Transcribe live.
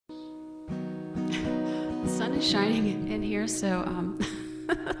sun is shining in here, so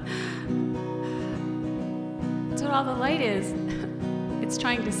that's what all the light is. It's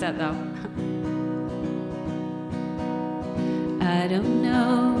trying to set, though. I don't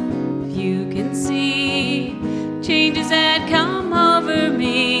know if you can see changes that come over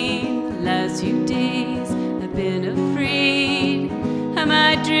me. The last few days I've been afraid I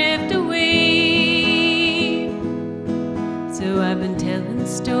might drift away. So I've been telling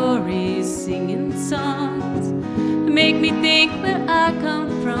stories, singing songs that make me think where I come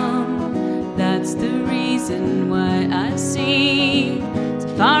from. That's the reason why I seem so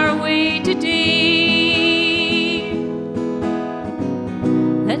far away today.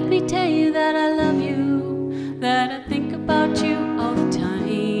 Let me tell you that I love you, that I think about you all the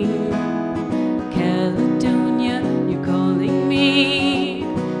time. Caledonia, you're calling me,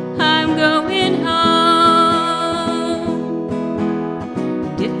 I'm going home.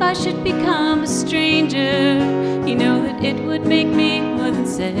 And if I should become a stranger, you know that it would make me more than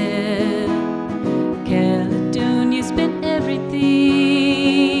sad. Caledonia's been everything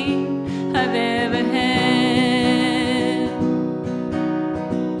I've ever had.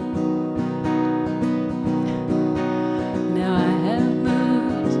 Now I have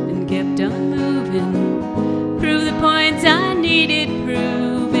moved and kept on moving, proved the points I needed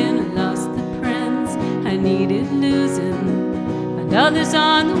proving. I lost the friends I needed losing, and others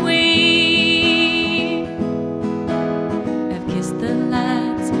on the way. I've kissed the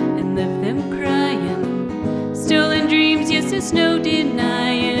lights and left them crying, stolen dreams, yes, there's no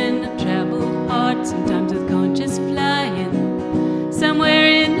denying. I've traveled hard, sometimes with conscience flying somewhere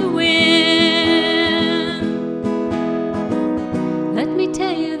in the wind. Let me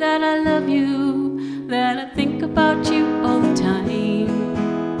tell you that I love you, that I think about you all the time.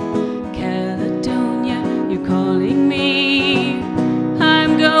 Caledonia, you're calling me,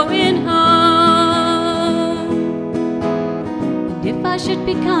 I'm going home. And if I should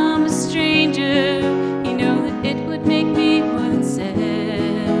become a stranger, you know that it would make me more than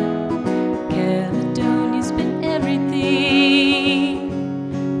sad. Caledonia's been everything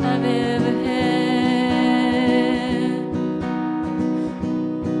I've ever had.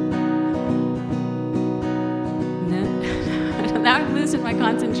 Now I'm losing my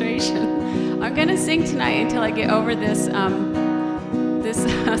concentration. I'm gonna sing tonight until I get over this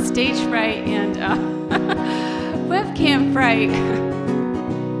stage fright and webcam fright.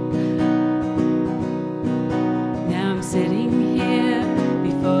 Now I'm sitting here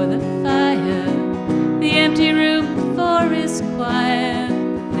before the fire, the empty room before is quiet.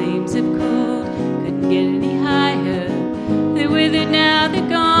 The flames have cooled, couldn't get any higher. They're withered now, they're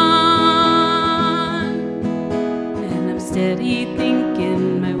gone. And I'm steady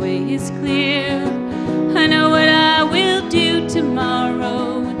thinking my way is clear. I know what I will do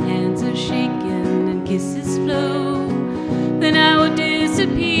tomorrow. When hands are shaking and kisses flow, then I will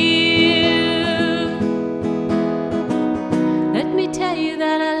disappear. Let me tell you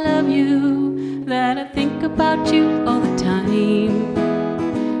that I love you, that I think about you all the time.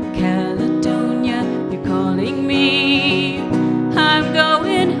 Caledonia, you're calling me, I'm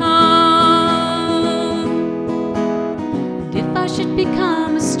going home. And if I should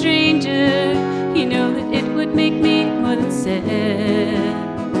become a stranger, you know that it would make me more than sad.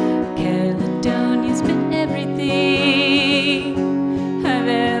 Caledonia's been everything I've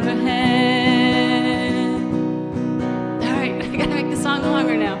ever had. All right, I gotta make the song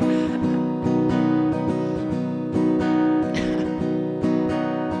longer now.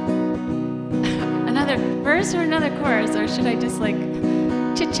 Another verse or another chorus, or should I just like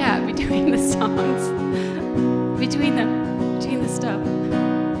chit-chat between the songs? Between the stuff.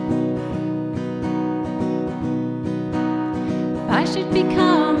 I should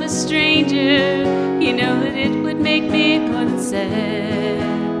become a stranger, you know that it would make me more than sad.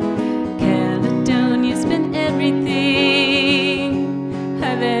 Caledonia's been everything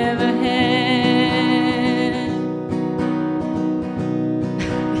I've ever had.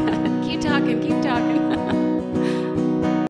 Keep talking, keep talking.